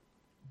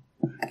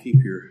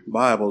Keep your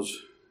Bibles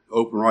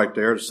open right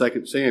there to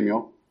 2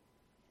 Samuel,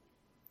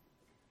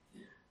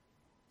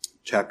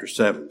 chapter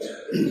 7.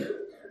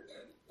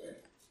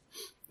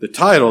 The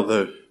title of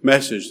the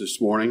message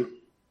this morning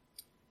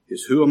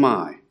is Who Am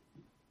I?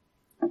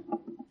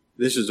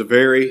 This is a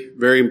very,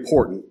 very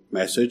important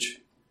message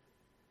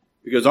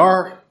because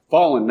our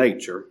fallen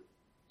nature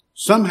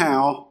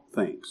somehow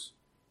thinks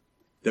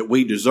that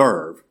we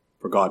deserve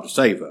for God to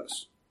save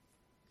us.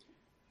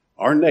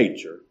 Our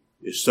nature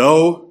is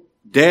so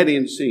dead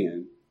in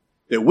sin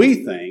that we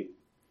think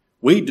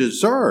we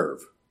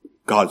deserve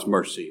God's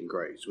mercy and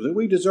grace, that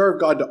we deserve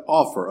God to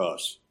offer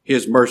us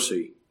His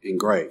mercy and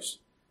grace.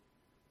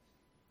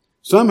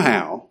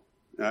 Somehow,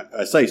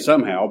 I say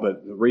somehow,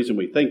 but the reason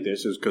we think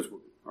this is because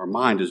our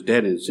mind is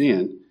dead in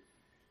sin.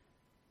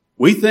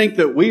 We think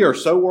that we are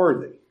so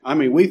worthy.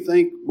 We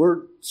think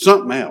we're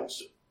something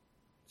else.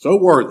 So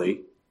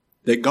worthy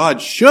that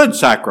God should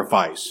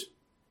sacrifice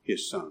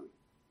His Son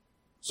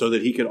so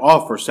that He could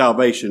offer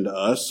salvation to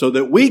us, so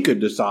that we could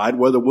decide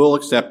whether we'll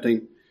accept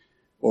Him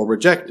or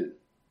reject Him.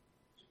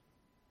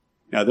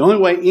 Now, the only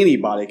way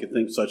anybody can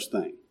think such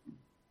thing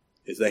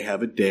is they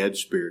have a dead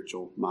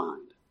spiritual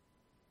mind.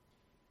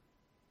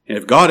 And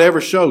if God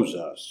ever shows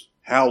us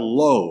how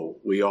low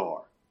we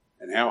are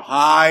and how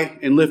high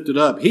and lifted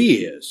up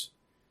He is,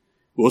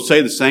 we'll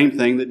say the same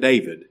thing that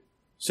David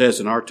says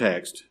in our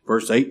text,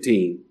 verse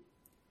 18.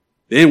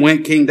 Then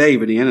went King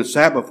David in and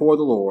sat before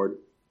the Lord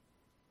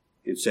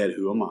and said,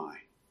 Who am I?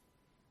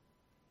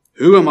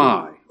 Who am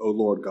I, O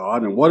Lord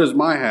God, and what is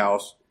my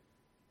house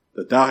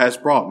that thou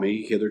hast brought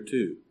me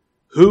hitherto?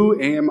 Who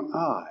am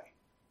I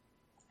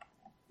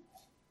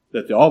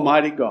that the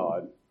Almighty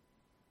God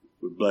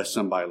would bless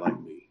somebody like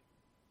me?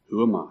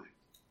 Who am I?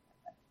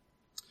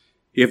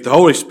 If the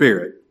Holy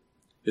Spirit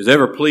is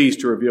ever pleased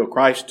to reveal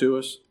Christ to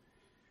us,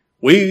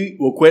 we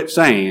will quit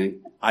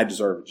saying, I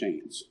deserve a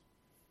chance.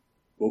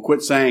 We'll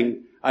quit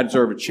saying, I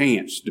deserve a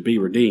chance to be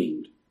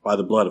redeemed by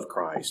the blood of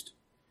Christ.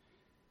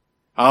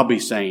 I'll be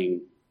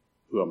saying,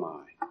 who am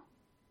I?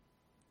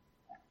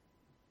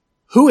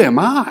 Who am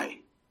I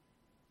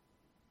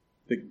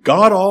that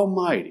God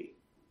Almighty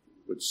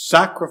would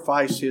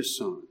sacrifice His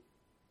Son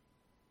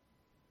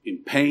in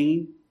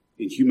pain,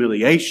 in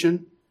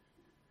humiliation?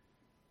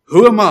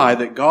 Who am I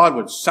that God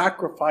would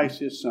sacrifice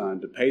His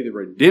Son to pay the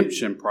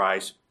redemption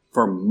price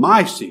for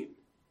my sin?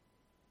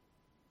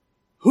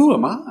 Who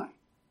am I?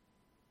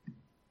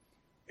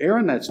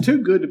 Aaron, that's too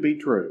good to be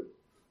true.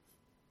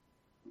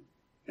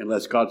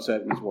 Unless God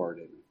said in His Word,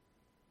 isn't it?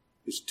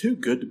 It's too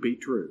good to be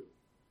true.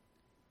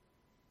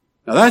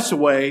 Now that's the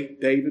way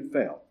David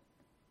felt.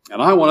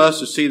 And I want us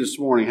to see this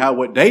morning how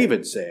what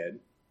David said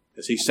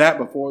as he sat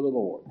before the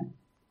Lord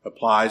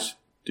applies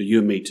to you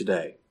and me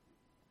today.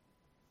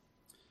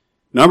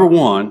 Number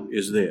one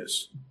is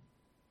this.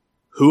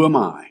 Who am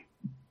I?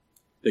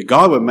 That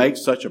God would make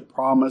such a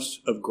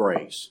promise of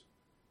grace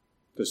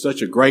to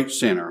such a great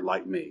sinner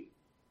like me.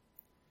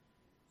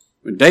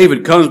 When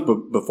David comes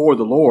before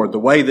the Lord, the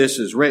way this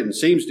is written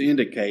seems to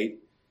indicate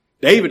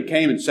David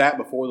came and sat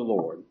before the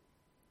Lord.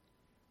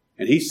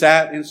 And he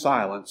sat in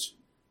silence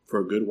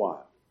for a good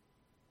while.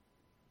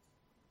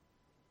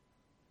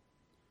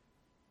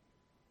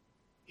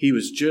 He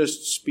was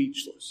just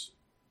speechless.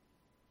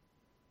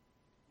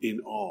 In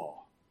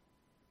awe.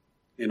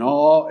 In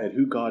awe at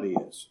who God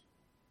is.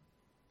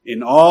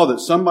 In awe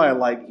that somebody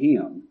like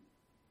him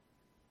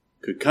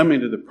could come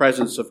into the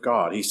presence of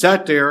God. He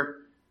sat there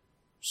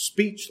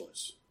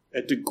speechless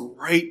at the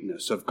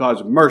greatness of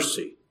God's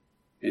mercy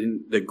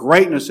and the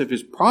greatness of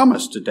His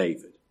promise to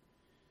David.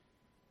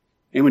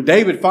 And when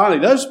David finally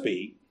does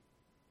speak,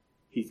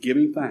 he's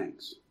giving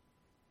thanks.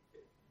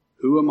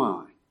 Who am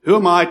I? Who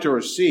am I to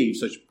receive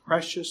such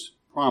precious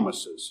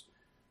promises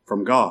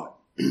from God?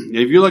 And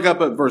if you look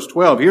up at verse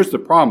 12, here's the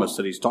promise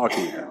that he's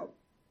talking about.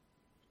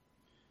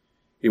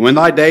 And when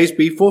thy days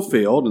be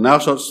fulfilled, and thou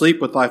shalt sleep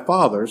with thy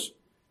fathers,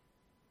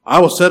 I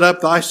will set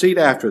up thy seed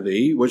after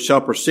thee, which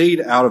shall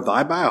proceed out of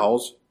thy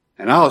bowels,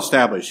 and I'll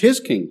establish his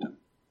kingdom.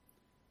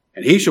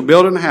 And he shall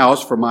build an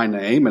house for my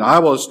name, and I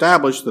will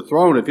establish the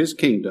throne of his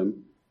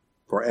kingdom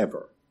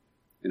forever.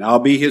 And I'll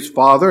be his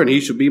father, and he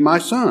shall be my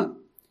son.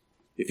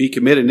 If he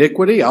commit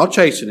iniquity, I'll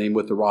chasten him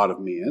with the rod of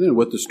men, and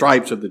with the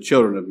stripes of the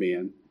children of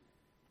men.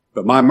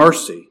 But my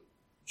mercy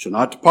shall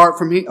not depart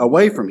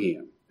away from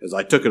him, as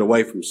I took it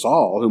away from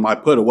Saul, whom I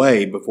put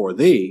away before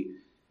thee.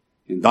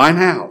 In thine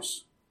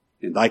house,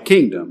 and thy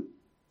kingdom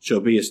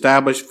shall be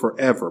established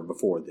forever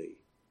before thee.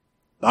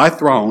 Thy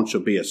throne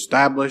shall be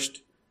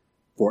established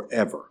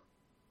forever.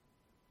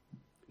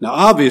 Now,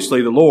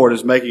 obviously, the Lord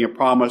is making a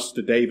promise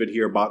to David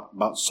here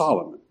about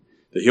Solomon,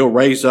 that he'll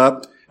raise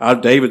up out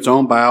of David's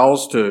own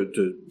bowels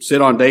to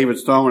sit on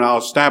David's throne, and I'll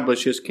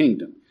establish his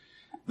kingdom.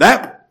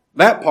 That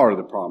part of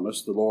the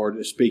promise, the Lord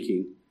is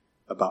speaking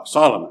about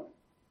Solomon.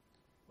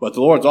 But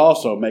the Lord's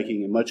also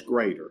making a much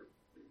greater,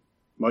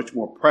 much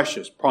more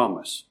precious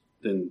promise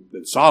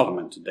than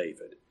Solomon to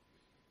David.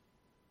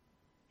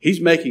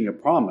 He's making a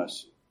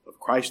promise of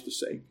Christ the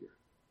Savior,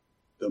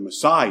 the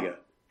Messiah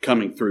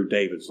coming through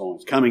David's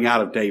loins, coming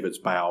out of David's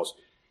bowels.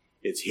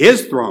 It's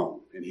his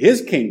throne and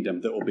his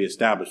kingdom that will be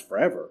established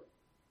forever.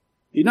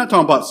 He's not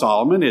talking about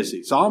Solomon, is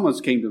he?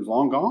 Solomon's kingdom's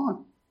long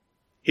gone.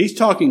 He's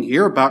talking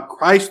here about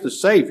Christ the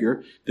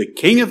Savior, the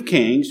King of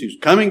Kings, who's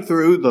coming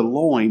through the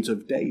loins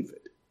of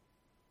David.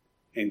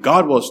 And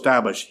God will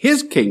establish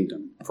his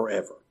kingdom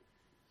forever.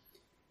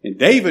 And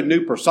David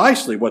knew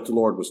precisely what the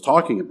Lord was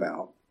talking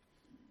about.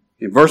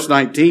 In verse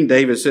 19,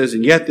 David says,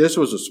 "And yet this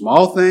was a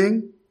small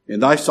thing in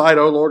thy sight,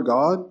 O Lord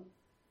God.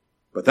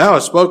 But thou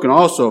hast spoken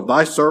also of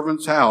thy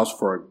servant's house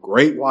for a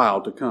great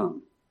while to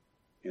come.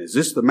 And is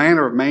this the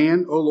manner of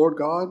man, O Lord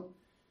God?"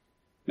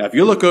 Now, if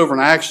you look over in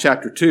Acts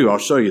chapter 2, I'll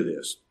show you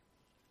this.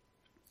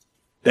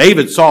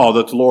 David saw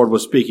that the Lord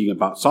was speaking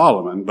about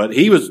Solomon, but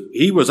he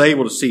was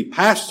able to see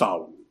past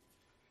Solomon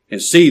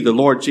and see the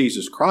Lord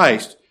Jesus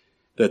Christ,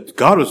 that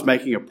God was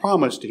making a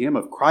promise to him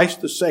of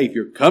Christ the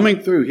Savior coming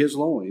through his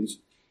loins,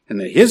 and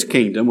that his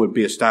kingdom would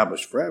be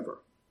established forever.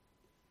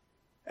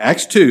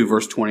 Acts 2,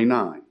 verse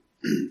 29.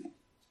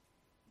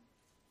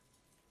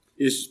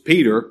 This is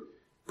Peter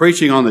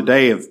preaching on the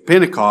day of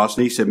Pentecost,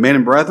 and he said, "Men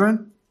and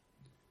brethren,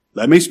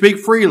 let me speak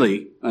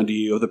freely unto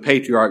you of the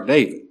patriarch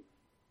David.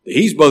 That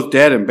he's both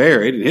dead and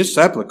buried, and his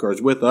sepulchre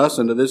is with us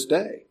unto this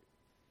day.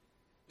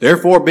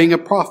 Therefore, being a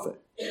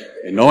prophet,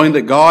 and knowing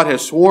that God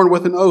has sworn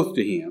with an oath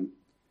to him,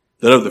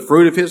 that of the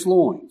fruit of his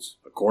loins,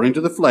 according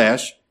to the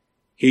flesh,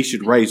 he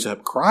should raise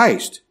up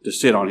Christ to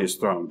sit on his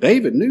throne."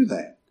 David knew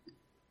that.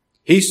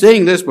 He,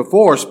 seeing this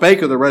before,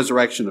 spake of the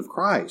resurrection of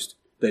Christ,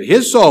 that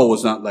his soul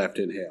was not left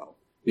in hell,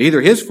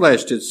 neither his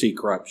flesh did see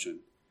corruption.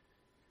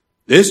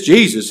 This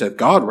Jesus hath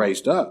God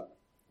raised up,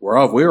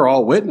 whereof we are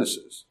all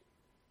witnesses.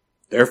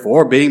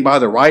 Therefore, being by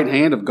the right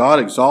hand of God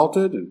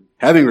exalted, and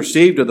having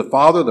received of the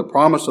Father the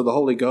promise of the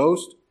Holy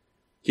Ghost,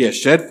 he has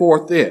shed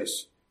forth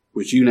this,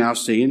 which you now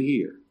see and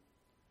hear.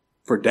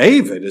 For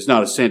David is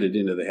not ascended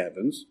into the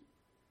heavens,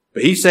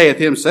 but he saith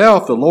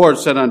himself, "The Lord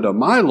said unto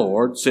my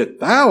Lord, Sit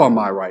thou on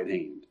my right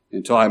hand,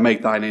 until I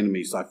make thine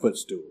enemies thy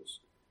footstools.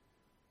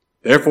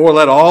 Therefore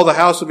let all the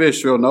house of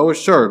Israel know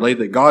assuredly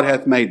that God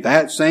hath made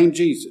that same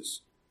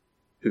Jesus,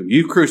 whom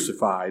you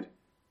crucified,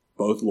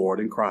 both Lord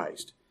and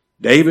Christ."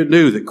 David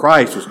knew that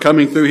Christ was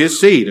coming through his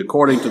seed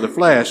according to the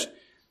flesh,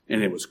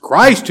 and it was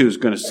Christ who was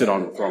going to sit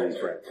on the throne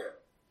forever.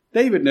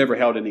 David never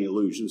held any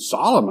illusion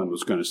Solomon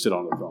was going to sit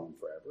on the throne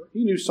forever.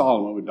 He knew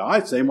Solomon would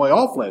die the same way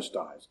all flesh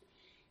dies.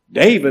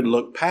 David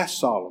looked past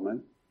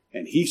Solomon,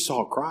 and he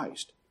saw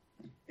Christ.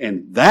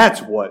 And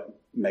that's what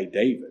made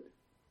David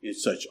in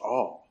such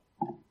awe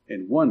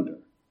and wonder,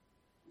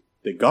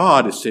 that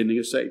God is sending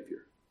a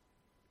Savior.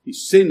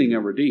 He's sending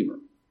a Redeemer.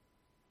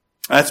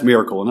 That's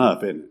miracle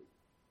enough, isn't it?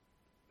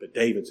 But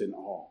David's in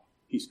awe.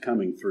 He's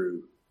coming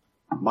through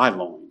my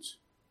loins.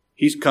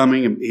 He's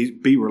coming and he's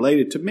be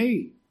related to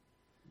me.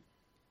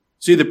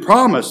 See, the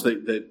promise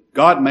that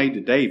God made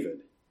to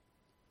David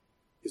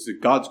is that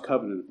God's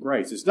covenant of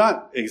grace. It's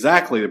not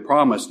exactly the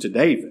promise to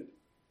David.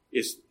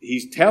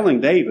 He's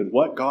telling David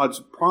what God's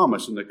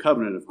promise in the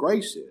covenant of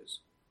grace is.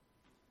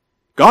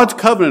 God's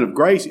covenant of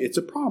grace, it's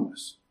a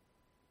promise.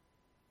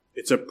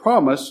 It's a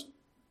promise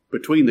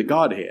between the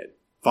Godhead,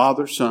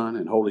 Father, Son,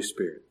 and Holy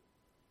Spirit.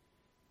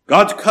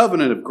 God's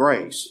covenant of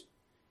grace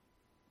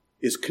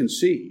is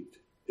conceived,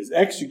 is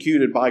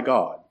executed by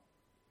God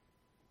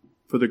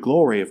for the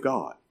glory of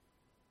God.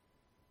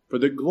 For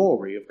the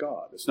glory of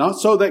God. It's not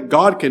so that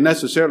God can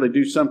necessarily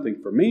do something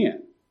for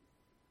men,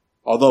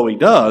 although he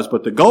does,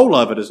 but the goal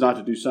of it is not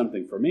to do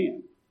something for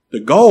men. The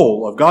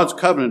goal of God's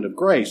covenant of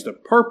grace, the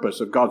purpose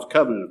of God's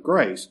covenant of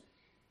grace,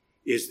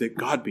 is that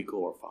God be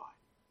glorified.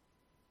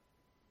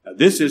 Now,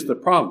 this is the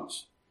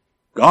promise.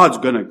 God's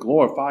going to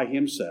glorify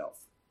himself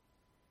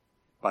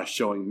by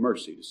showing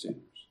mercy to sinners.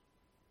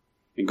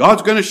 And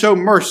God's going to show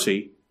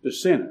mercy to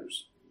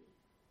sinners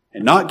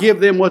and not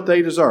give them what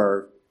they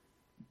deserve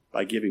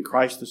by giving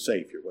Christ the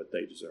Savior what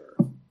they deserve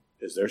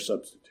as their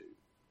substitute.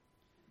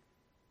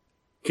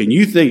 Can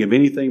you think of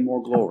anything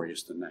more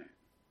glorious than that?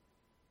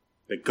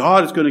 That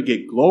God is going to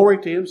get glory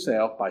to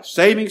himself by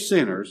saving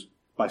sinners,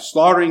 by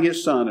slaughtering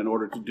his Son in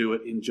order to do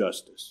it in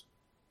justice.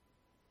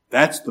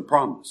 That's the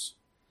promise.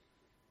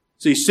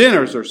 See,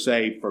 sinners are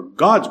saved for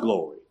God's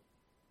glory.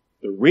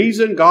 The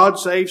reason God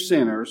saves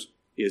sinners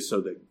is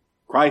so that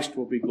Christ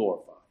will be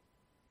glorified.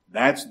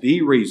 That's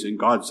the reason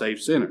God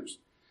saves sinners.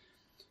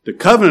 The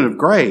covenant of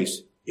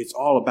grace, it's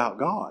all about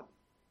God.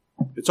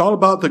 It's all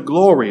about the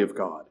glory of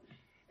God.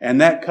 And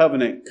that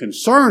covenant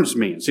concerns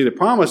men. See, the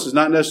promise is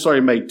not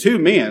necessarily made to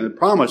men. The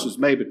promise is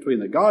made between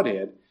the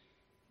Godhead.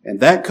 And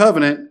that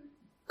covenant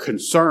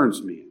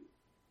concerns men.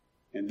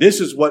 And this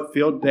is what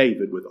filled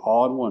David with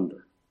awe and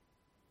wonder.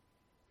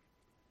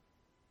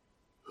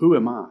 Who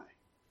am I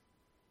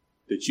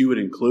that you would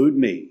include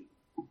me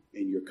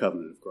in your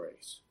covenant of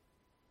grace?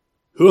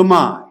 Who am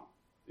I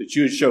that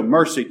you would show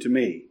mercy to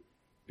me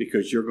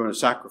because you're going to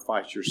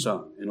sacrifice your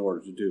Son in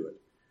order to do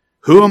it?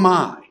 Who am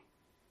I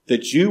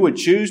that you would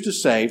choose to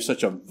save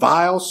such a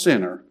vile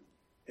sinner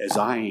as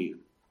I am?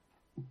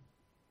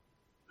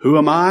 Who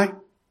am I?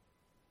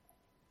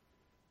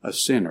 A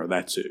sinner,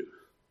 that's who.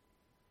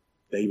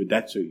 David,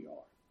 that's who you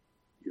are.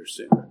 You're a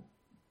sinner.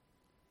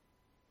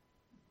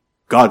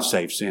 God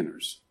saves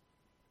sinners.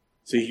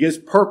 See, His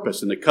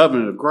purpose in the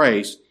covenant of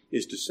grace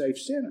is to save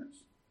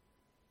sinners.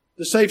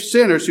 To save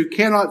sinners who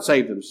cannot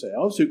save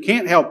themselves, who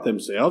can't help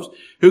themselves,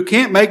 who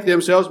can't make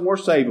themselves more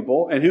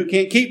savable, and who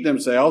can't keep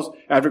themselves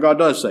after God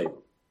does save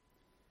them.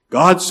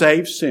 God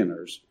saves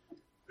sinners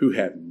who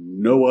have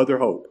no other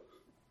hope.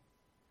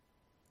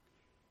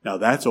 Now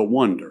that's a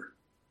wonder,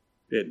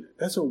 isn't it?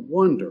 That's a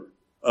wonder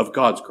of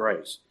God's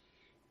grace.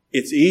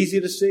 It's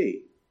easy to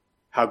see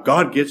how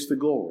God gets the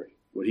glory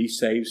when He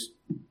saves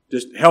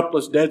just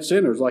helpless dead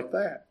sinners like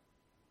that.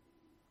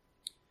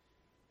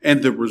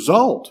 And the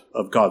result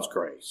of God's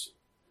grace,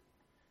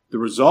 the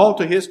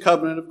result of His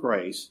covenant of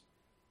grace,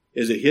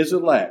 is that His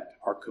elect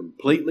are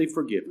completely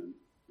forgiven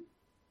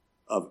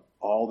of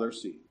all their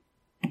sin.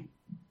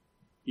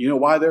 You know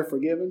why they're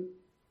forgiven?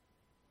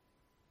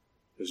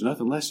 There's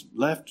nothing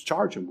left to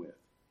charge them with.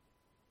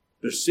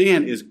 Their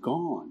sin is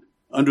gone.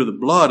 Under the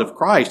blood of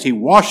Christ, He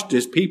washed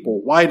His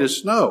people white as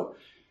snow.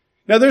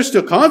 Now, there's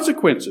still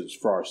consequences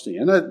for our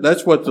sin.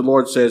 That's what the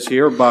Lord says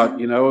here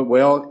about,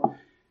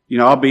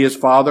 I'll be his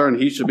father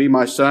and he shall be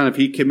my son. If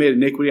he commit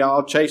iniquity,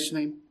 I'll chasten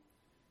him.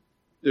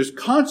 There's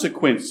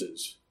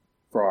consequences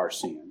for our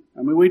sin.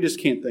 I mean, we just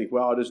can't think,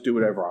 well, I'll just do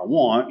whatever I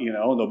want,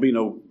 there'll be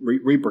no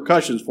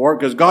repercussions for it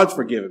because God's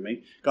forgiven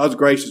me. God's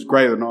grace is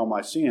greater than all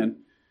my sin.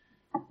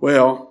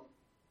 Well,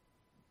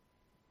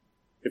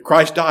 if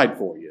Christ died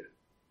for you,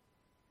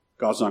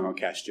 God's not going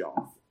to cast you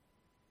off.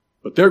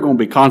 But there are going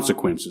to be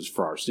consequences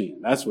for our sin.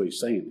 That's what He's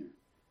saying there.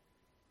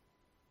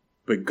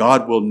 But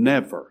God will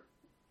never,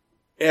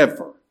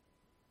 ever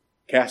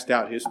cast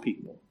out His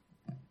people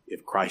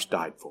if Christ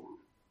died for them.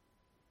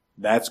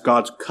 That's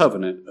God's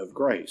covenant of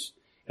grace.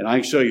 And I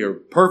can show you a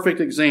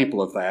perfect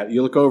example of that.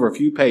 You look over a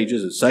few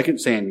pages in 2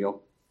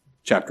 Samuel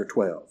chapter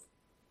 12.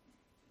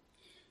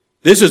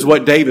 This is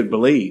what David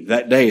believed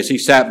that day as he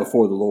sat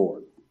before the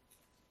Lord.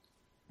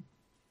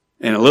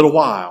 In a little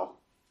while,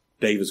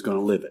 David's going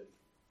to live it.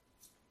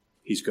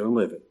 He's going to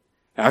live it.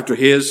 After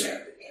his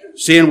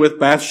sin with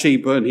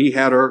Bathsheba, and he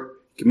had her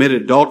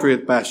committed adultery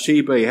with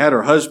Bathsheba, he had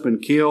her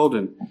husband killed,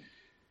 and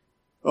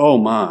oh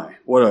my,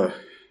 what a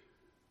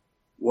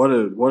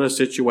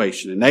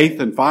situation. And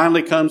Nathan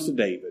finally comes to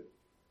David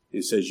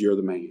and says, "You're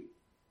the man.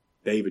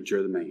 David,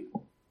 you're the man."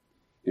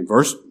 In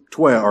verse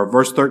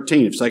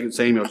 13 of 2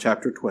 Samuel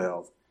chapter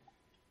 12,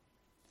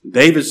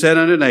 David said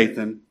unto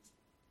Nathan,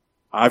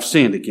 "I've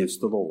sinned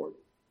against the Lord."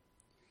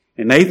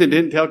 And Nathan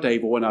didn't tell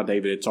David, "Well, now,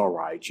 David, it's all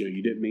right.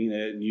 You didn't mean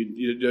it, and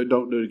you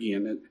don't do it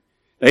again." And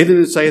Nathan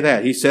didn't say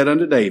that. He said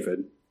unto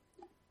David,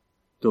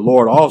 "The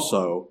Lord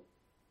also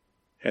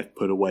hath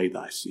put away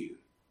thy sin.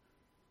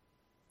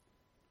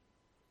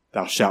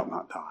 Thou shalt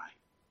not die."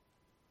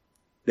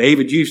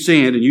 David, you've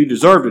sinned and you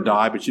deserve to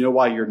die, but you know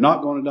why you're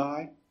not going to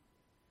die?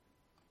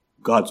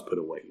 God's put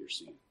away your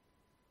sin.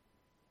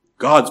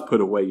 God's put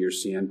away your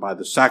sin by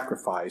the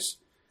sacrifice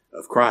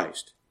of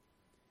Christ.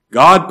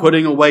 God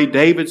putting away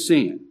David's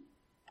sin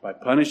by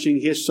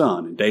punishing His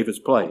son in David's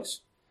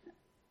place.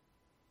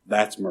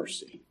 That's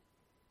mercy.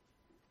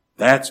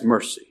 That's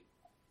mercy.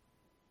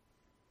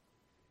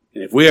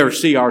 And if we ever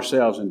see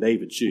ourselves in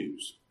David's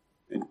shoes,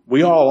 and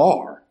we all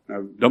are,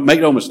 now, don't make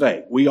no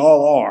mistake, we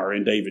all are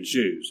in David's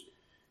shoes.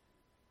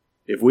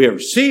 If we ever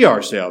see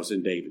ourselves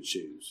in David's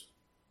shoes,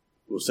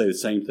 we'll say the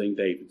same thing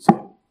David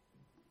said.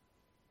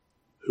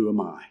 Who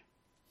am I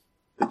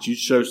that you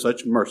show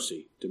such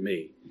mercy to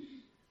me?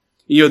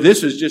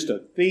 This is just a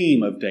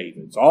theme of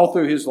David's all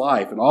through his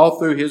life and all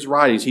through his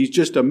writings. He's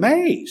just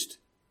amazed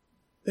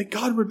that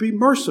God would be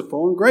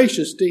merciful and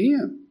gracious to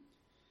him.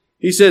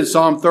 He said in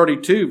Psalm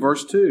 32,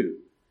 verse 2,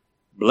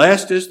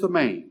 "Blessed is the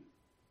man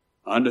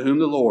unto whom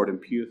the Lord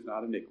imputeth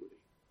not iniquity."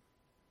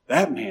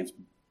 That man's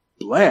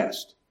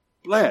blessed.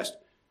 Blessed.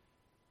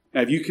 Now,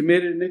 have you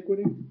committed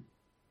iniquity?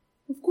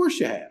 Of course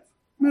you have.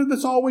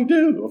 That's all we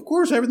do. Of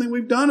course, everything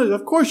we've done is,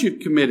 of course you've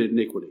committed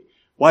iniquity.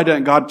 Why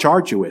doesn't God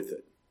charge you with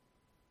it?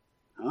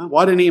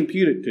 Why didn't He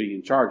impute it to you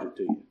and charge it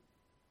to you?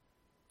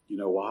 You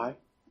know why?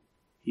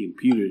 He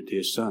imputed it to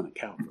His Son at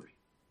Calvary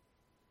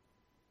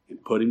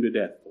and put Him to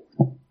death for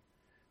it.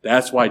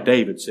 That's why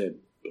David said,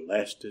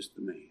 "Blessed is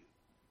the man."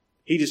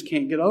 He just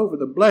can't get over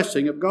the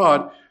blessing of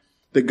God,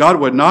 that God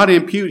would not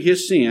impute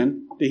his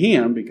sin to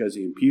him because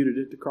He imputed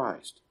it to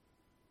Christ.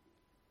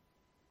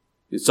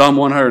 In Psalm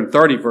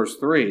 130, verse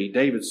 3,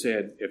 David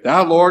said, "If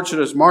thou, Lord,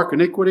 shouldest mark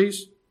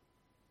iniquities,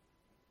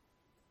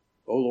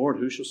 O Lord,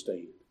 who shall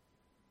stand?"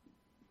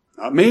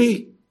 Not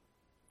me.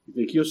 You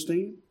think you'll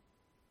stand?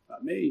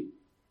 Not me.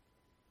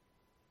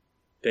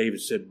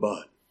 David said,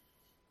 "But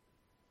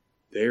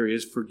there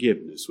is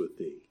forgiveness with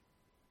thee,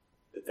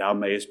 that thou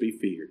mayest be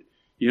feared."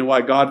 You know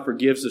why God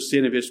forgives the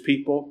sin of His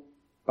people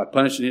by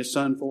punishing His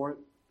Son for it?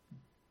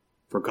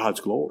 For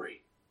God's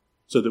glory.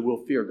 So that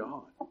we'll fear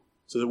God.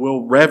 So that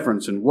we'll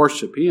reverence and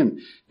worship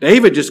Him.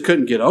 David just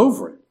couldn't get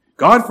over it.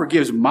 God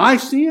forgives my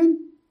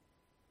sin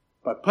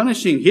by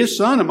punishing His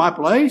Son in my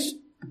place?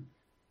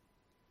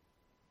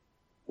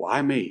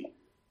 Why me?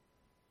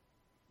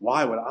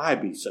 Why would I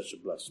be such a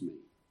blessed man?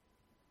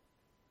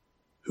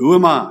 Who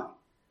am I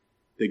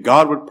that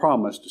God would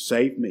promise to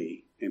save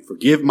me and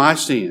forgive my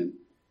sin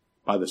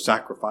by the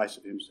sacrifice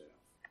of himself.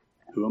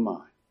 Who am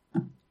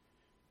I?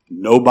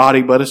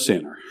 Nobody but a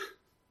sinner.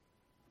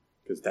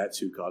 Because that's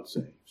who God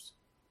saves.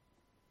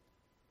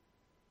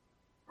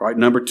 Right,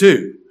 number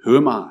 2, who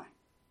am I?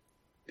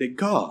 That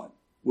God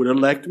would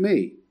elect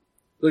me.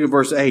 Look at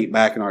verse 8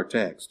 back in our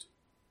text.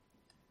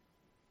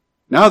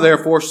 Now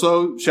therefore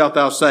so shalt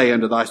thou say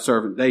unto thy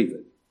servant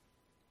David,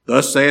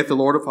 Thus saith the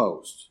Lord of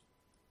hosts,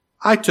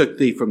 I took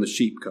thee from the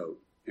sheepcote,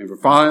 and for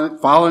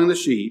following the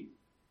sheep,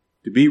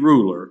 to be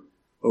ruler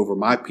over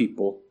my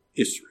people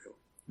Israel.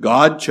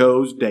 God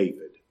chose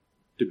David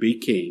to be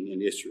king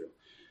in Israel.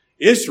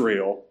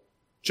 Israel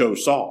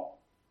chose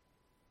Saul.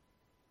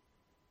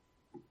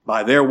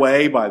 By their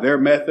way, by their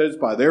methods,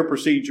 by their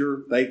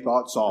procedure, they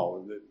thought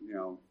Saul.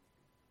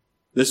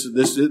 This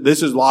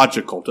is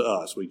logical to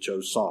us. We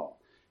chose Saul.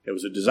 It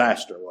was a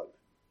disaster, wasn't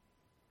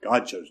it?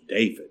 God chose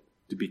David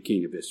to be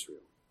king of Israel.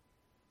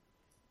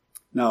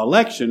 Now,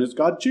 election is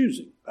God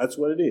choosing. That's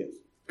what it is.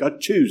 God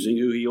choosing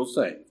who he'll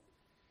save.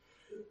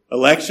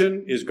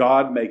 Election is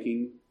God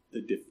making the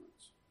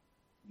difference.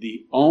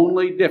 The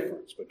only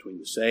difference between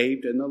the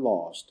saved and the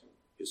lost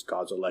is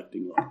God's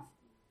electing love.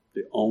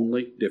 The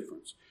only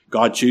difference.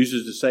 God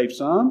chooses to save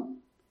some,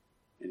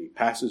 and he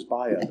passes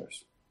by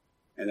others.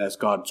 And that's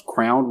God's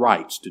crowned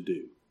rights to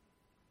do.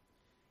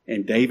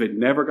 And David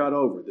never got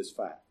over this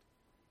fact.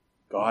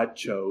 God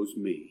chose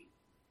me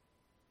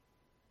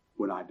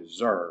when I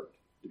deserved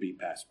to be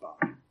passed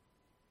by.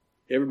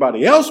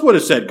 Everybody else would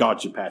have said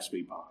God should pass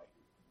me by.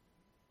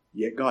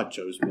 Yet God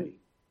chose me.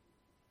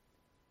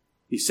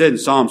 He said in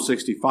Psalm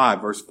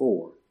 65, verse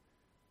 4,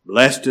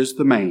 Blessed is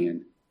the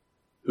man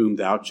whom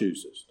thou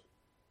choosest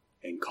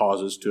and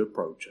causest to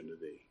approach unto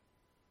thee.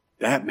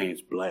 That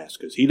man's blessed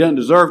because he doesn't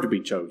deserve to be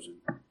chosen.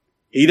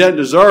 He doesn't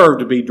deserve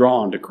to be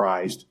drawn to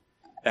Christ.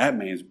 That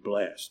man's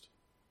blessed.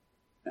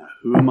 Now,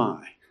 who am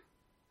I?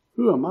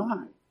 Who am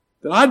I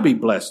that I'd be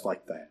blessed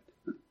like that?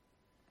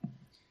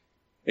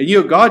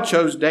 And God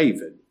chose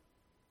David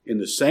in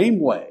the same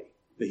way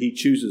that he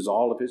chooses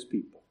all of his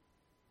people.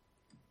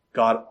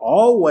 God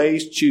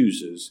always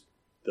chooses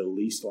the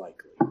least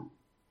likely.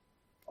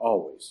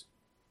 Always.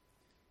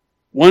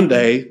 One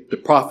day, the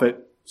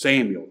prophet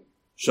Samuel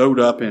showed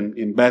up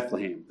in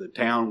Bethlehem, the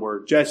town where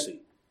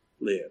Jesse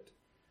lived.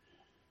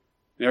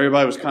 And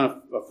everybody was kind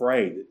of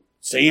afraid that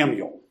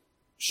Samuel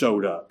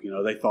showed up.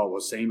 They thought,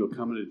 was Samuel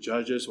coming to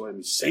judge us?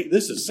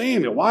 This is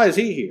Samuel. Why is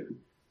he here?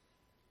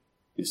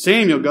 And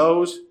Samuel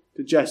goes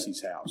to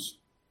Jesse's house.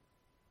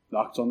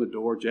 Knocks on the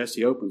door.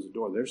 Jesse opens the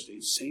door. There's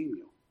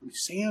Samuel.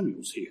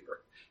 Samuel's here.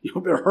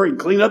 Better hurry and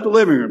clean up the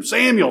living room.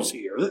 Samuel's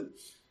here.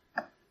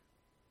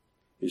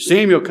 And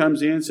Samuel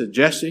comes in and said,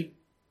 Jesse,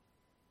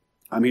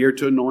 I'm here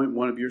to anoint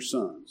one of your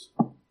sons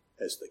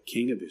as the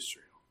king of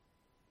Israel.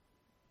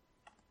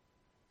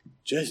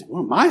 Jesse,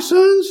 one of my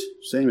sons?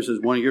 Samuel says,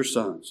 one of your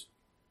sons.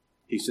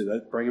 He said,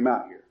 bring him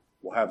out here.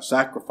 We'll have a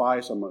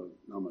sacrifice. I'm going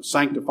to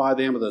sanctify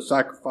them with a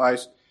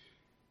sacrifice.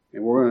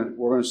 And we're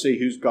going to see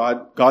who's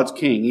God's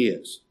king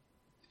is.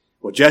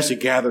 Well, Jesse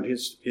gathered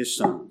his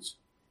sons.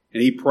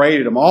 And he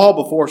paraded them all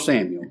before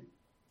Samuel.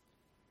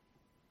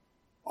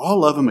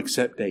 All of them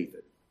except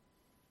David.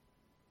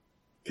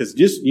 Because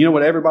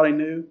what everybody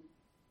knew?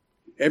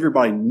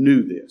 Everybody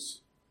knew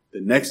this.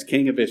 The next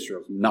king of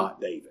Israel is not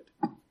David.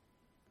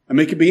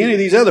 It could be any of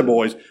these other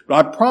boys,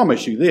 but I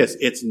promise you this,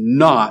 it's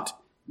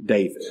not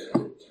David.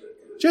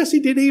 Jesse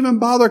didn't even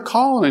bother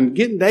calling and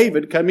getting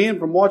David to come in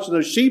from watching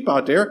those sheep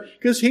out there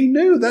because he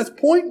knew that's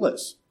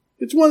pointless.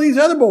 It's one of these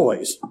other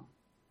boys.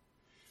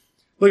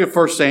 Look at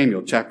 1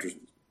 Samuel chapter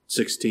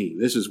 16.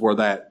 This is where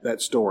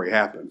that story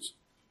happens.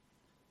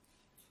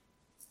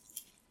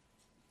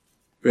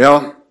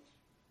 Well,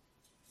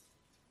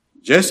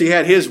 Jesse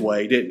had his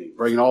way, didn't he?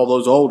 Bringing all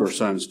those older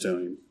sons to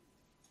him.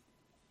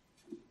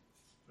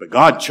 But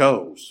God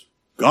chose.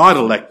 God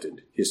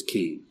elected his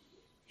king.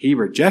 He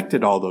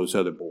rejected all those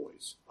other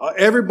boys.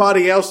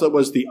 Everybody else that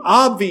was the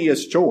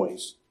obvious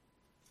choice,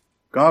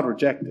 God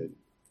rejected.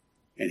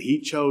 And he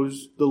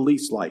chose the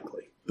least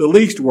likely, the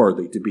least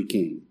worthy to be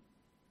king.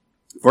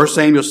 1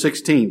 Samuel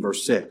 16,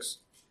 verse 6.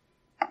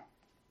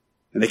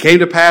 And it came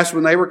to pass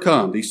when they were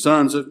come, these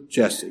sons of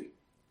Jesse,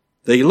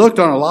 that he looked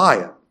on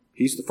Eliab,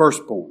 he's the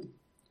firstborn,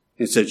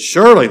 and said,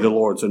 Surely the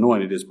Lord's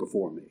anointed is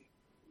before me.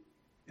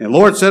 And the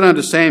Lord said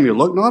unto Samuel,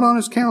 Look not on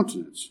his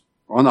countenance,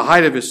 or on the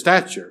height of his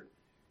stature,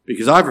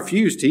 because I've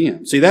refused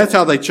him. See, that's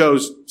how they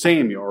chose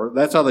Samuel, or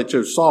that's how they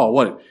chose Saul,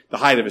 wasn't it? The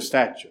height of his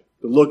stature,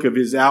 the look of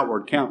his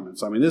outward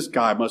countenance. This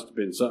guy must have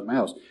been something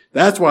else.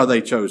 That's why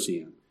they chose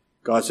him.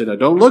 God said, Now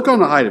don't look on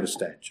the height of his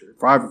stature,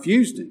 for I've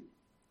refused him.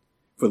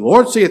 For the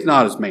Lord seeth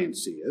not as man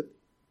seeth,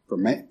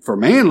 for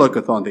man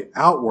looketh on the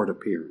outward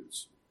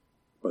appearance,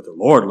 but the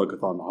Lord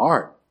looketh on the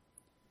heart.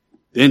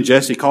 Then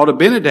Jesse called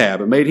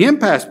Abinadab and made him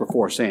pass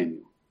before Samuel.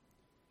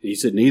 And he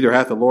said, Neither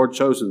hath the Lord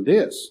chosen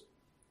this.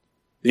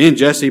 Then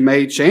Jesse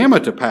made Shammah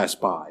to pass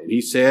by, and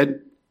he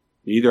said,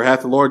 Neither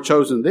hath the Lord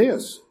chosen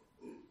this.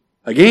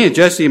 Again,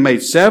 Jesse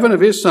made 7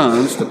 of his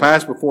sons to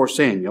pass before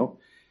Samuel,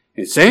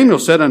 And Samuel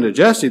said unto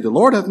Jesse, the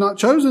Lord hath not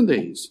chosen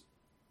these.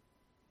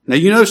 Now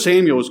you know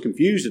Samuel was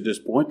confused at this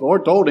point. The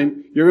Lord told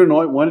him, you're going to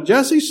anoint one of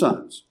Jesse's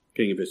sons,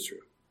 king of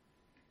Israel.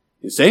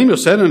 And Samuel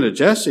said unto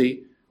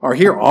Jesse, are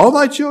here all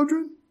thy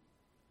children?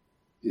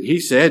 And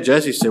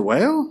Jesse said,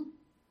 well,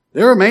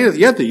 there remaineth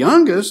yet the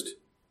youngest,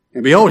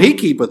 and behold, he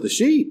keepeth the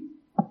sheep.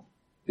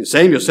 And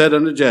Samuel said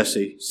unto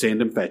Jesse,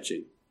 send and fetch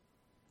him,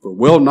 for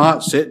will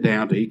not sit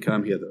down till he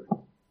come hither.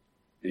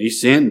 And he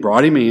sent and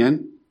brought him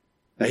in.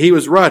 Now he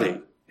was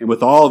ruddy, and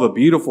withal of a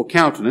beautiful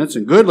countenance,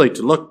 and goodly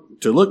to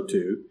look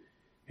to.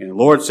 And the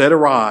Lord said,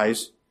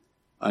 arise,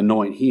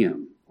 anoint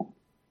him.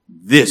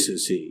 This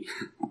is he.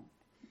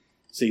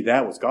 See,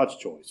 that was God's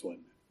choice,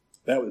 wasn't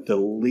it? That was the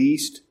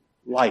least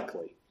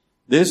likely.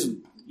 This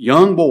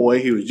young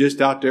boy who was just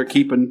out there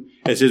keeping,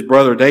 as his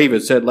brother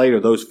David said later,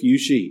 those few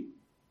sheep.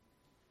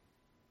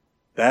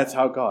 That's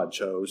how God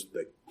chose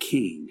the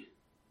king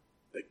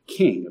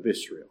of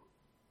Israel,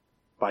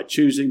 by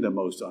choosing the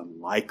most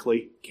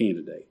unlikely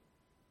candidate.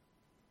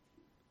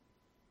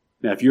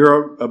 Now, if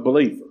you're a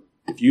believer,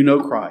 if you know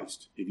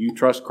Christ, if you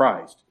trust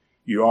Christ,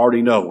 you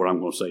already know what I'm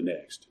going to say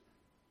next.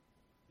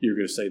 You're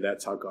going to say,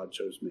 that's how God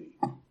chose me.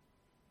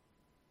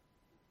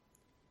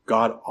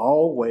 God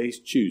always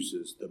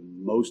chooses the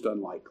most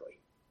unlikely.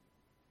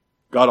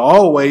 God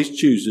always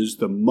chooses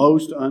the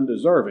most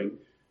undeserving.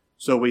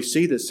 So we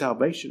see that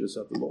salvation is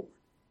of the Lord.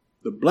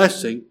 The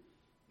blessing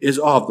is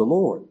of the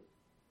Lord.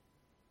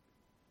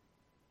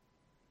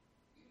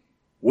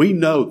 We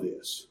know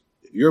this.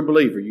 If you're a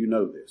believer, you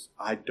know this.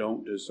 I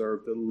don't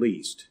deserve the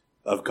least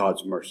of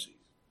God's mercy.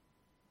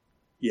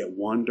 Yet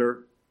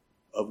wonder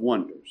of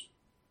wonders,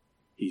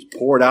 He's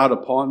poured out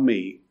upon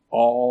me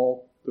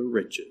all the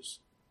riches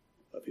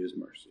of His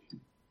mercy.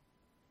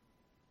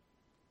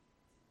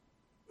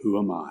 Who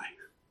am I?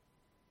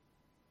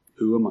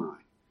 Who am I?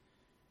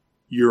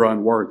 You're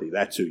unworthy.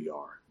 That's who you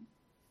are.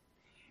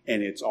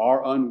 And it's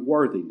our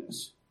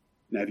unworthiness.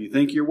 Now, if you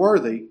think you're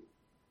worthy,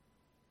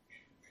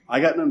 I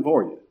got nothing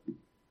for you.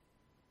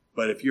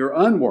 But if you're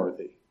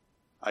unworthy,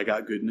 I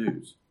got good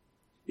news.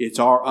 It's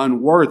our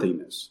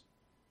unworthiness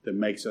that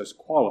makes us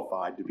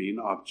qualified to be an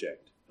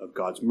object of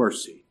God's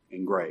mercy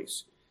and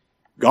grace.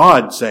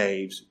 God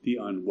saves the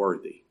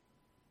unworthy.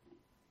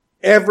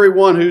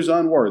 Everyone who's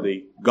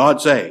unworthy,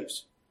 God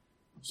saves,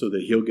 so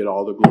that He'll get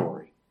all the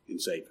glory in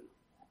saving them.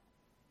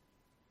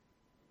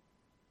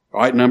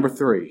 All right, number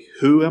 3.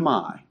 Who am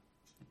I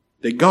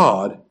that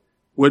God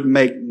would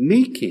make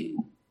me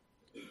king?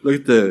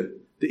 Look at the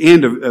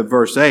end of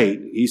verse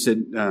 8. He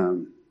said,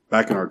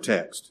 back in our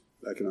text,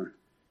 back in our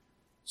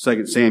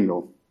 2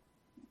 Samuel,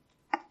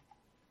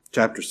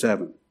 chapter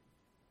 7.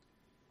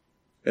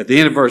 At the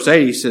end of verse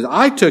 8, he says,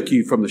 I took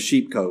you from the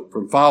sheepcote,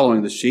 from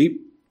following the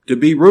sheep, to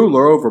be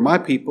ruler over my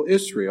people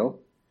Israel.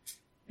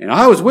 And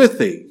I was with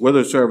thee,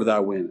 whithersoever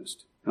thou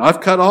wentest. And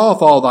I've cut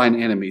off all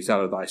thine enemies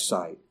out of thy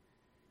sight.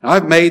 And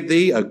I've made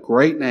thee a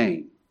great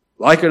name,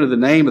 like unto the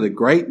name of the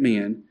great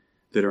men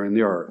that are in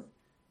the earth.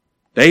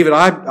 David,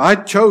 I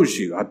chose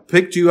you. I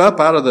picked you up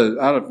out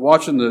of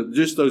watching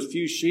just those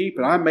few sheep,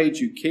 and I made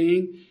you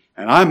king,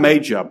 and I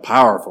made you a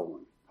powerful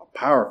one, a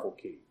powerful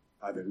king.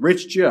 I've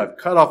enriched you. I've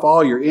cut off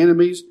all your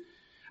enemies.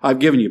 I've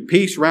given you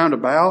peace round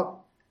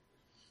about.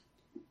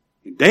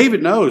 And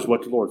David knows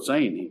what the Lord's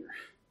saying here.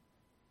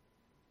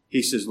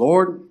 He says,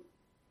 Lord,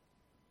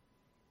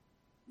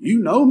 you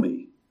know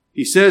me.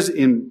 He says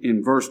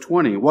in verse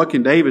 20, what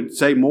can David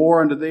say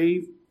more unto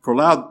thee? For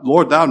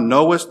Lord, thou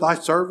knowest thy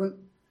servant.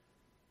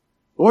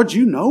 Lord,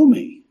 you know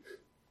me.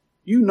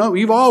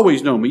 You've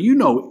always known me. You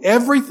know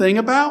everything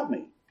about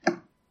me.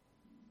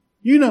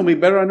 You know me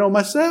better than I know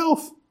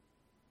myself.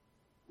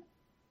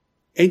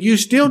 And you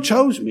still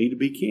chose me to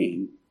be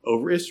king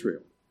over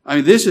Israel. I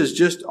mean, this is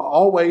just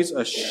always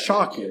a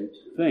shocking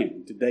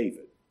thing to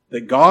David,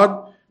 that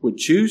God would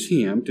choose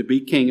him to be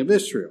king of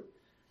Israel.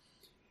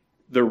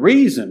 The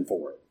reason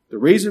for it, the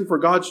reason for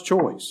God's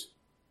choice,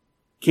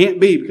 can't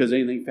be because of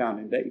anything found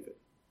in David.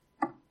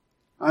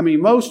 I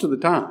mean, most of the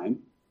time,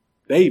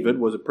 David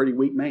was a pretty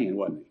weak man,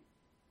 wasn't he?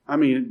 I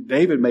mean,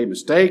 David made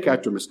mistake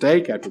after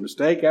mistake after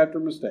mistake after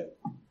mistake.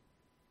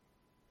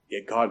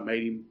 Yet God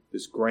made him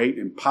this great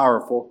and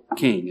powerful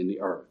king in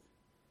the earth.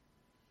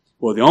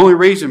 Well, the only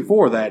reason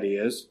for that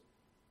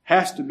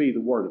has to be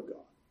the Word of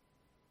God.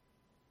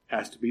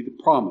 Has to be the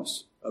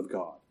promise of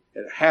God.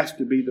 It has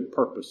to be the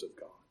purpose of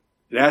God.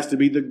 It has to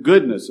be the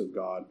goodness of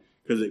God,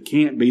 because it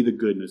can't be the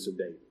goodness of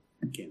David.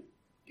 It can't.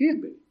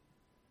 Can't be.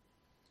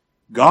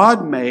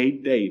 God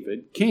made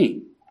David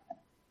king.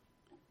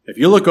 If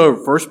you look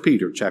over 1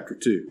 Peter chapter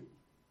 2,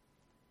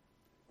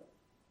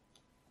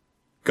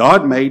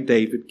 God made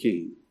David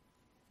king.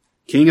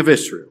 King of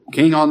Israel.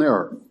 King on the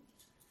earth.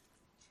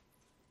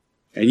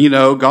 And you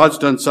know, God's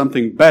done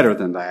something better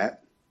than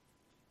that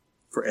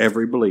for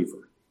every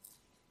believer.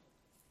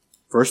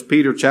 1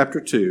 Peter chapter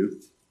 2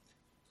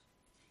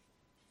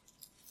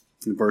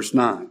 and verse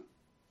 9.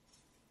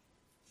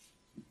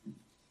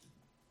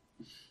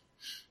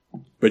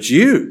 But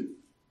you're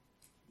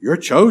a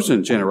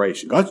chosen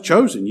generation. God's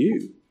chosen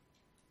you.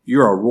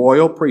 You're a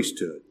royal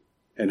priesthood,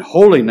 and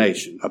holy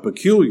nation, a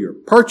peculiar,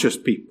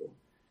 purchased people,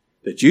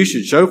 that you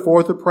should show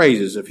forth the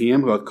praises of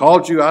him who hath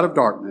called you out of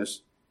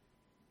darkness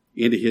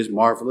into his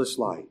marvelous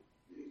light.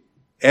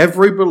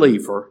 Every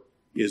believer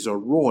is a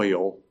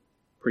royal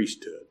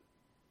priesthood.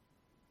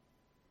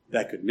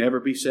 That could never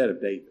be said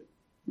of David.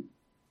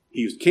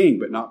 He was king,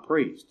 but not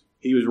priest.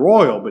 He was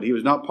royal, but he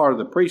was not part of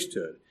the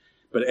priesthood.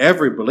 But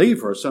every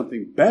believer is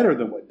something better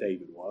than what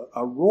David was,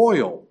 a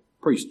royal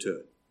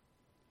priesthood.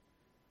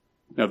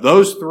 Now,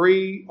 those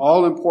three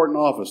all-important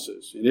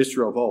offices in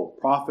Israel of old,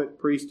 prophet,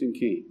 priest, and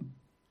king,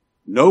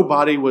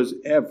 nobody was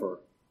ever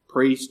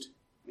priest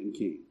and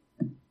king.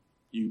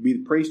 You could be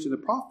the priest and the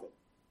prophet.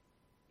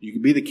 You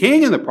could be the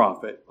king and the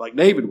prophet, like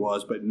David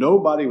was, but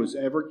nobody was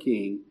ever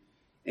king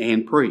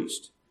and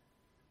priest.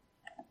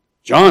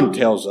 John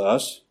tells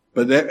us,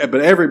 but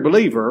every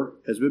believer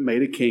has been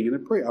made a king and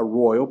a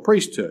royal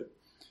priesthood.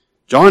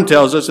 John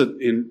tells us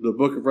in the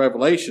book of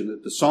Revelation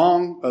that the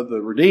song of the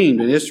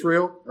redeemed in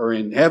Israel or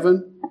in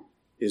heaven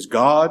is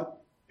God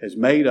has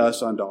made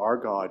us unto our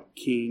God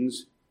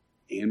kings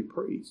and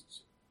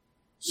priests.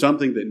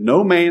 Something that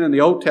no man in the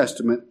Old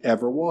Testament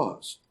ever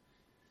was.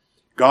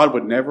 God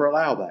would never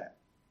allow that.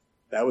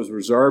 That was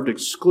reserved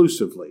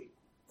exclusively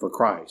for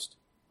Christ.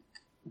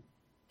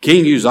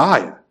 King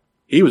Uzziah,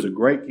 he was a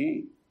great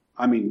king.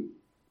 I mean,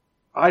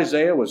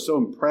 Isaiah was so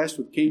impressed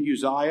with King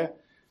Uzziah.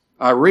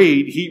 I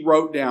read, he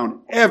wrote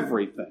down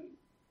everything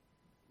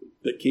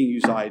that King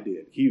Uzziah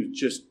did. He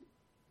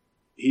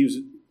was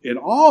in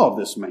awe of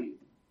this man.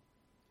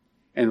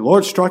 And the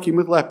Lord struck him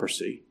with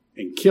leprosy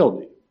and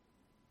killed him.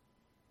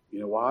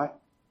 You know why?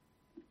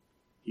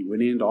 He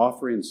went in to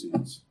offer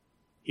incense.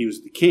 He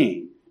was the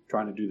king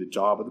trying to do the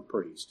job of the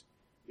priest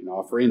and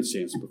offer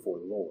incense before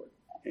the Lord.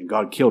 And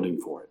God killed him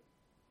for it.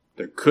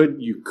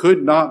 You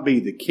could not be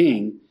the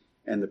king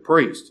and the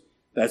priest.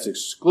 That's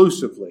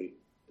exclusively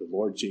the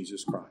Lord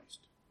Jesus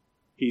Christ.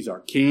 He's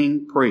our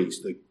king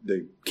priest,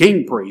 the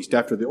king priest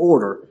after the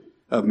order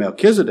of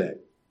Melchizedek.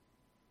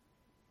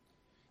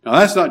 Now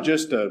that's not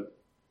just an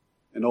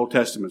Old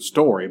Testament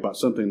story about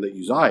something that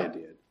Uzziah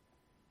did.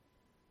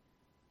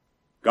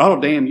 God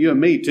will damn you and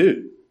me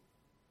too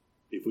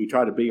if we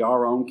try to be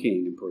our own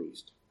king and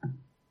priest.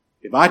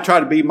 If I try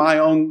to be my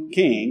own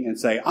king and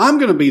say, I'm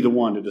going to be the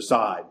one to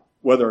decide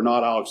whether or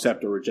not I'll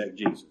accept or reject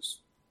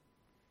Jesus,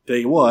 tell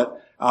you what,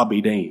 I'll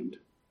be damned.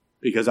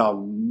 Because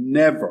I'll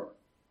never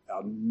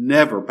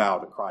bow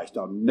to Christ.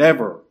 I'll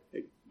never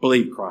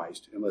believe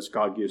Christ unless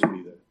God gives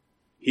me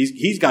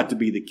He's got to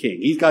be the king.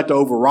 He's got to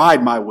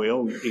override my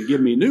will and give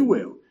me a new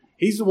will.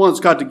 He's the one that's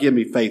got to give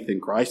me faith in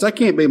Christ. I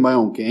can't be my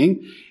own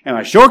king, and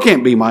I sure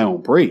can't be my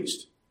own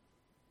priest.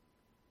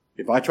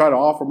 If I try to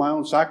offer my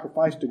own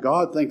sacrifice to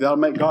God, think that'll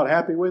make God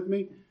happy with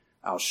me,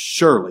 I'll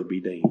surely be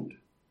damned.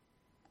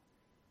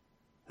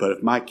 But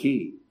if my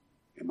king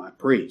and my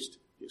priest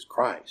is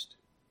Christ,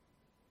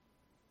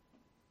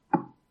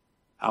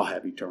 I'll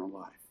have eternal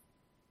life.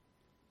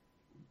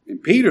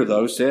 And Peter,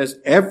 though, says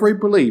every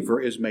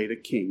believer is made a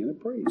king and a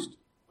priest,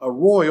 a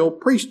royal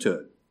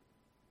priesthood.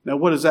 Now,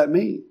 what does that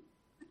mean?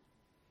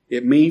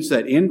 It means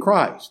that in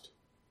Christ,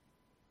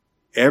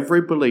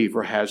 every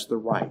believer has the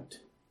right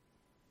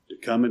to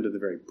come into the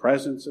very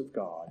presence of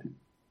God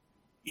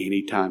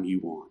anytime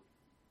you want.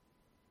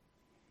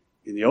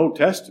 In the Old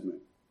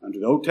Testament, under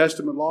the Old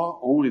Testament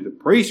law, only the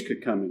priest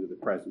could come into the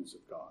presence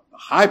of God. The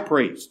high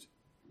priest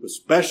with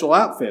special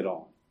outfit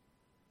on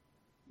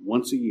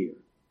once a year,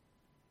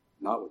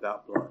 not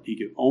without blood. He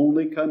could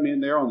only come in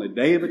there on the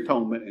Day of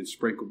Atonement and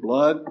sprinkle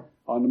blood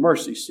on the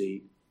mercy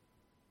seat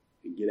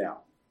and get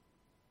out.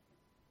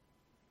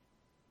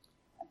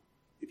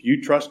 If you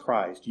trust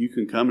Christ, you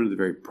can come into the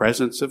very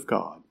presence of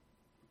God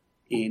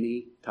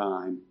any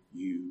time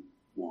you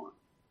want.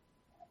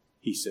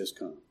 He says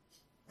come.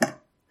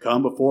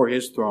 Come before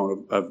His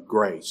throne of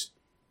grace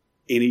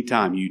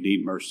anytime you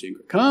need mercy.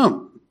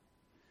 Come.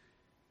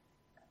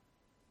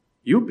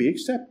 You'll be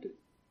accepted.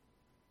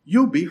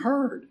 You'll be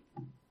heard.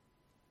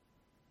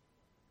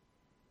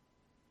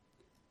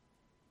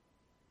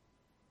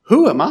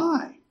 Who am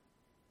I?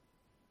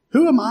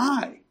 Who am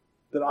I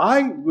that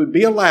I would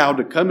be allowed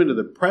to come into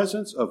the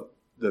presence of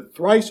the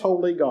thrice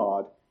holy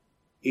God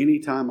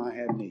anytime I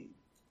have need?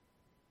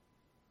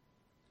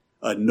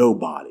 A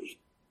nobody.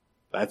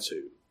 That's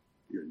who.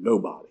 You're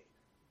nobody.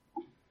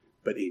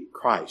 But in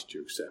Christ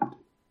you're accepted.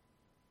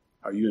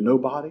 Are you a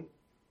nobody?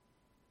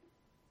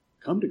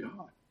 Come to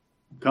God.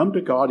 Come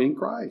to God in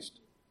Christ.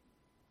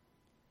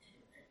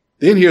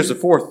 Then here's the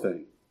fourth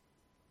thing.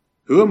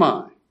 Who am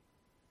I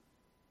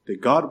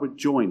that God would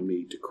join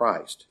me to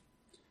Christ?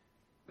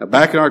 Now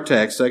back in our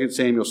text, 2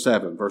 Samuel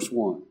 7, verse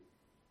 1.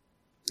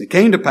 It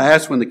came to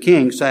pass when the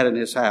king sat in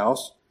his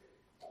house,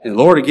 and the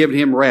Lord had given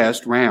him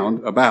rest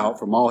round about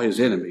from all his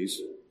enemies,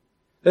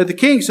 that the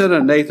king said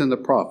unto Nathan the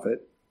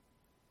prophet,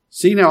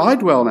 See now, I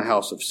dwell in a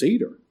house of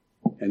cedar,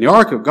 and the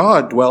ark of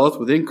God dwelleth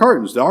within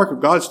curtains. The ark of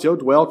God still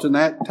dwelt in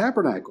that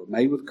tabernacle,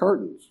 made with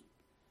curtains.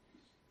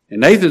 And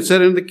Nathan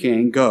said unto the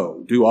king,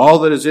 Go, do all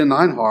that is in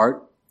thine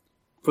heart,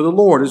 for the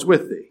Lord is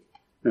with thee.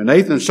 Now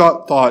Nathan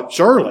thought,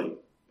 Surely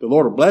The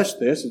Lord will bless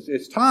this.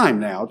 It's time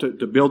now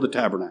to build the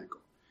tabernacle.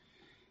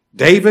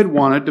 David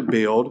wanted to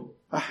build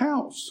a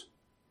house.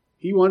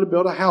 He wanted to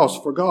build a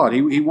house for God.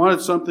 He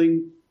wanted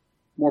something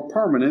more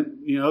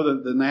permanent,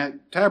 than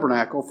that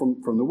tabernacle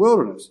from the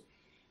wilderness.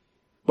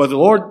 But the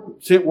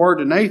Lord sent word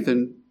to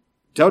Nathan,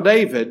 tell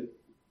David,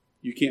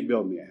 you can't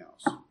build me a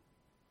house.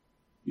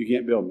 You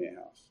can't build me a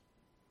house.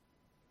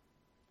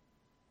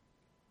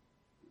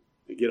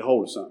 Now get a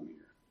hold of something here.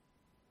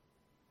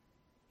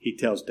 He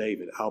tells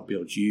David, I'll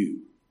build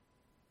you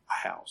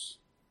a house.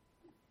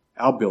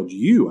 I'll build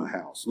you a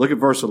house. Look at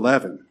verse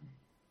 11.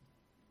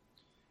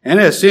 And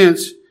as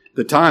since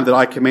the time that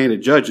I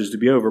commanded judges to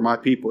be over my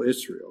people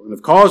Israel, and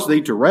have caused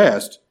thee to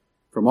rest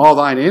from all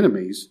thine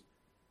enemies,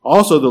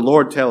 also the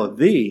Lord telleth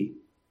thee,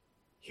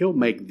 he'll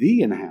make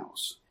thee an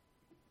house.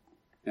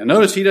 Now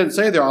notice he doesn't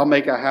say there, I'll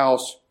make a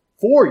house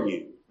for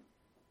you.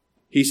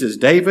 He says,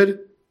 David,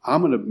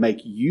 I'm going to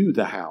make you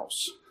the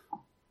house.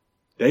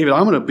 David,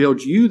 I'm going to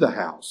build you the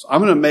house.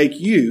 I'm going to make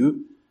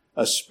you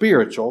a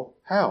spiritual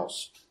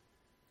house.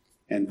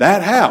 And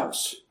that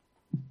house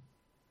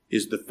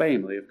is the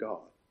family of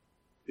God.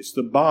 It's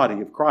the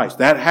body of Christ.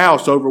 That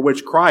house over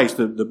which Christ,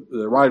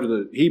 the writer of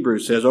the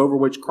Hebrews says, over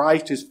which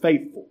Christ is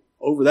faithful.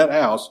 Over that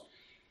house.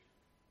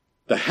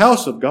 The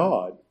house of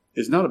God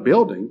is not a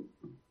building.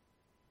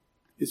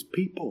 It's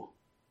people.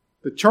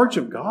 The church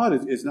of God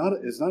is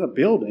not a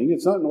building.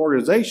 It's not an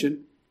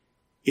organization.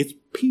 It's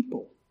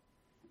people.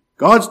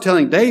 God's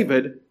telling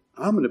David,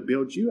 I'm going to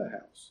build you a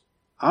house.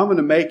 I'm going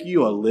to make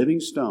you a living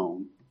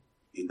stone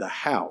in the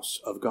house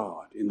of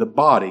God, in the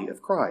body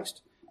of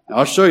Christ. Now,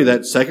 I'll show you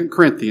that 2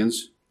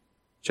 Corinthians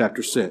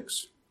chapter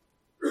 6.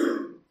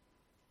 2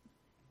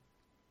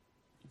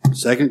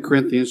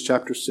 Corinthians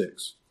chapter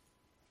 6.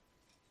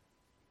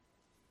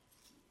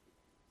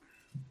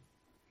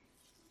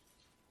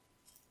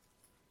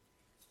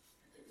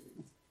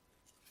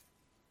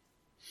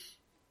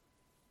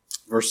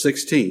 Verse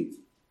 16.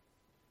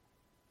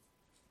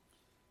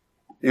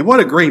 And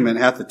what agreement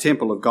hath the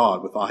temple of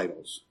God with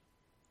idols?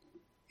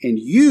 And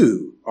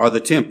you are the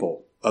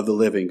temple of the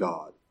living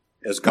God.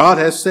 As God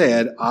has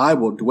said, I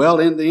will dwell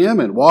in them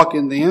and walk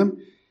in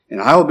them,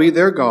 and I will be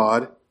their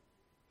God,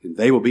 and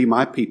they will be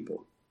my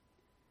people.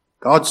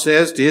 God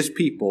says to his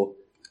people,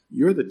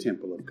 you're the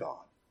temple of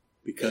God,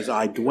 because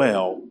I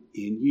dwell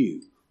in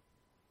you.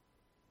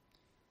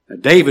 Now,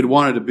 David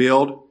wanted to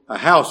build a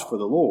house for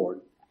the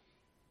Lord.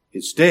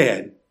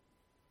 Instead,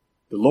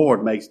 the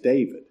Lord makes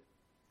David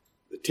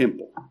the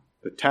temple,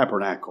 the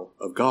tabernacle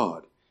of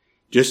God,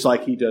 just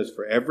like he does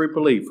for every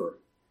believer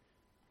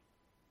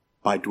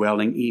by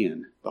dwelling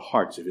in the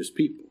hearts of his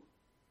people.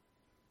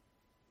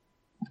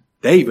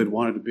 David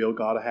wanted to build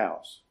God a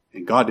house,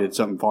 and God did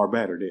something far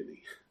better, didn't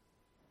he?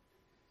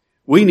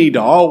 We need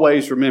to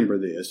always remember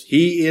this.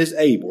 He is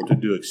able to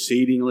do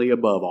exceedingly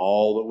above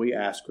all that we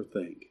ask or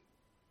think.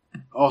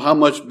 Oh, how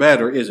much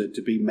better is it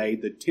to be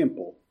made the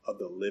temple of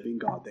the living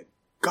God, that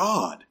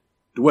God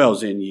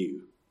dwells in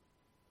you.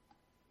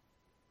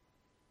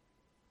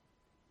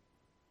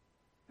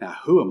 Now,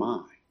 who am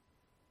I?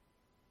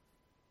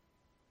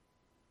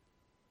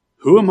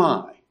 Who am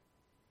I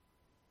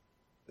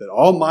that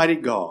Almighty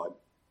God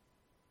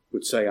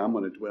would say, I'm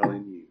going to dwell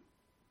in you?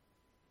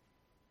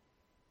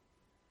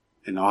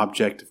 An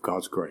object of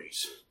God's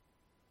grace.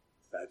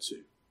 That's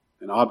it.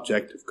 An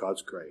object of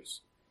God's grace.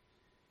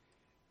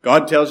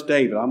 God tells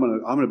David, I'm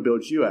going to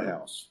build you a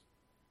house.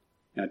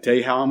 And I tell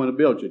you how I'm going to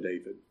build you,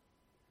 David.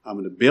 I'm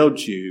going to build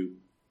you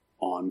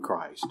on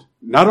Christ.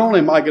 Not only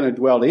am I going to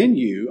dwell in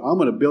you, I'm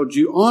going to build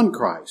you on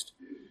Christ.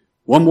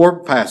 One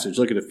more passage.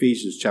 Look at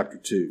Ephesians chapter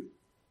 2.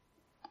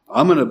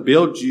 I'm going to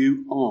build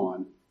you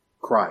on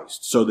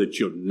Christ so that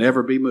you'll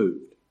never be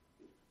moved.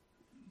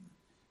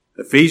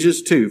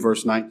 Ephesians 2,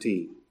 verse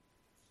 19.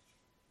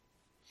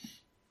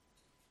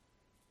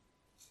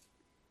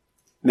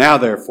 Now,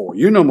 therefore,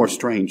 you're no more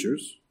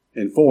strangers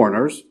and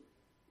foreigners,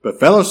 but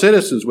fellow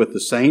citizens with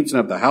the saints and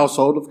of the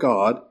household of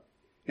God,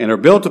 and are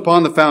built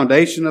upon the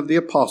foundation of the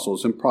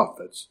apostles and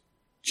prophets,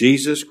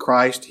 Jesus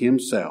Christ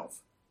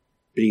himself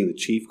being the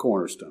chief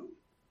cornerstone,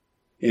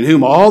 in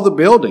whom all the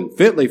building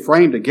fitly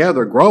framed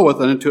together groweth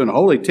unto an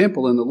holy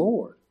temple in the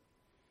Lord,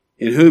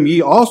 in whom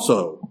ye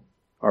also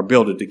are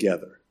builded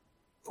together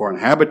for an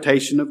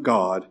habitation of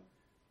God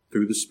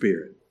through the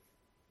Spirit.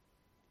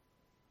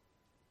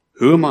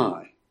 Who am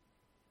I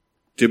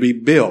to be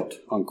built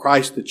on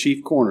Christ the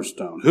chief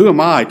cornerstone? Who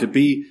am I to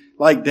be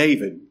like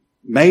David,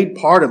 made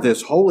part of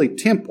this holy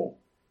temple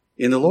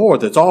in the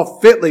Lord that's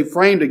all fitly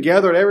framed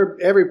together and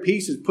every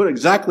piece is put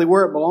exactly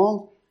where it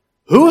belongs?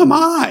 Who am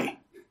I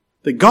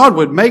that God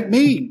would make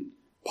me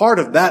part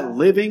of that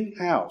living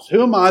house?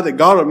 Who am I that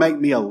God would make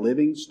me a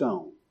living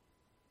stone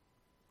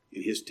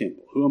in his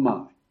temple? Who am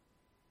I?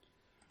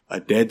 A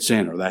dead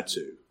sinner, that's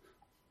who.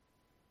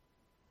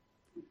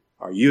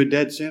 Are you a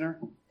dead sinner?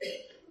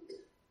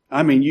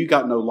 I mean, you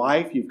got no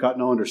life, you've got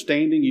no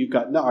understanding,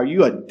 are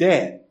you a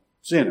dead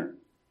sinner?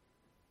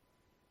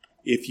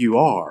 If you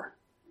are,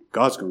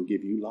 God's going to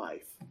give you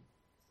life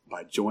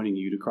by joining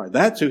you to Christ.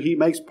 That's who he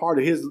makes part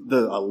of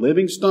a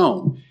living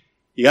stone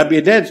You got to be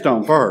a dead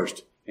stone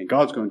first, and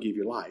God's going to give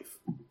you life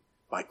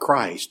by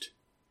Christ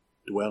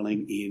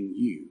dwelling in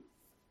you.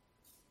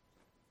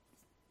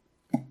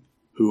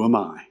 Who am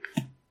I?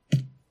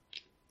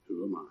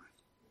 Who am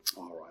I?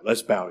 All right,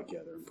 let's bow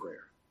together in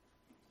prayer.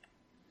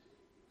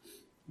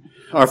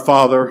 Our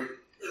Father,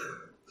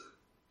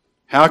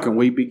 how can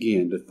we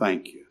begin to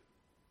thank you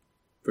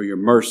for your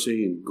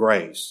mercy and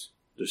grace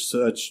to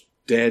such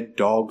dead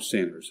dog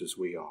sinners as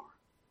we are?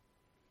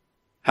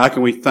 How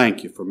can we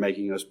thank you for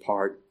making us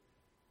part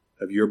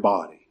of your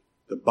body,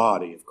 the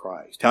body of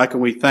Christ? How can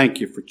we thank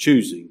you for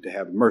choosing to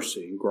have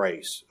mercy and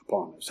grace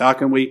upon us? How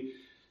can we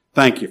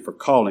thank you for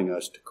calling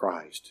us to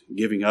Christ and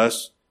giving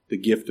us the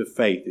gift of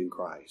faith in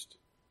Christ?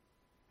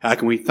 How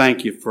can we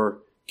thank you for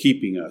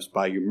keeping us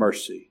by your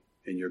mercy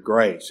and your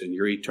grace and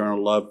your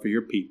eternal love for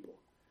your people?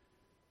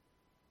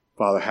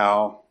 Father,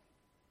 how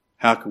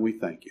can we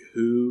thank you?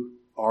 Who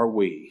are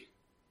we?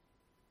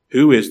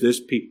 Who is this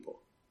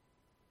people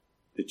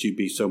that you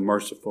be so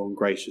merciful and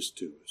gracious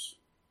to us?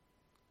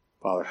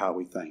 Father, how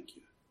we thank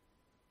you.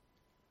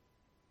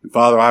 And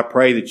Father, I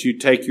pray that you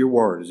take your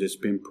word as it's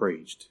been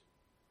preached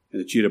and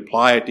that you'd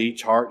apply it to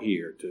each heart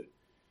here to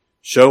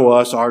show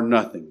us our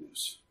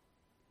nothingness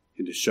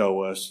and to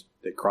show us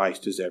that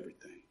Christ is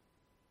everything.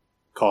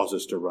 Cause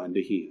us to run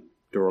to him,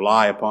 to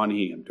rely upon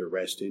him, to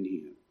rest in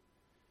him.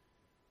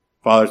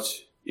 Father,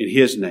 it's in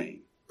his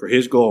name, for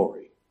his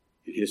glory,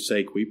 in his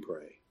sake we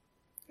pray.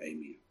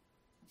 Amen.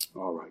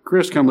 All right.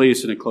 Chris, come lead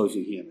us in a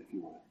closing hymn if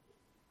you will.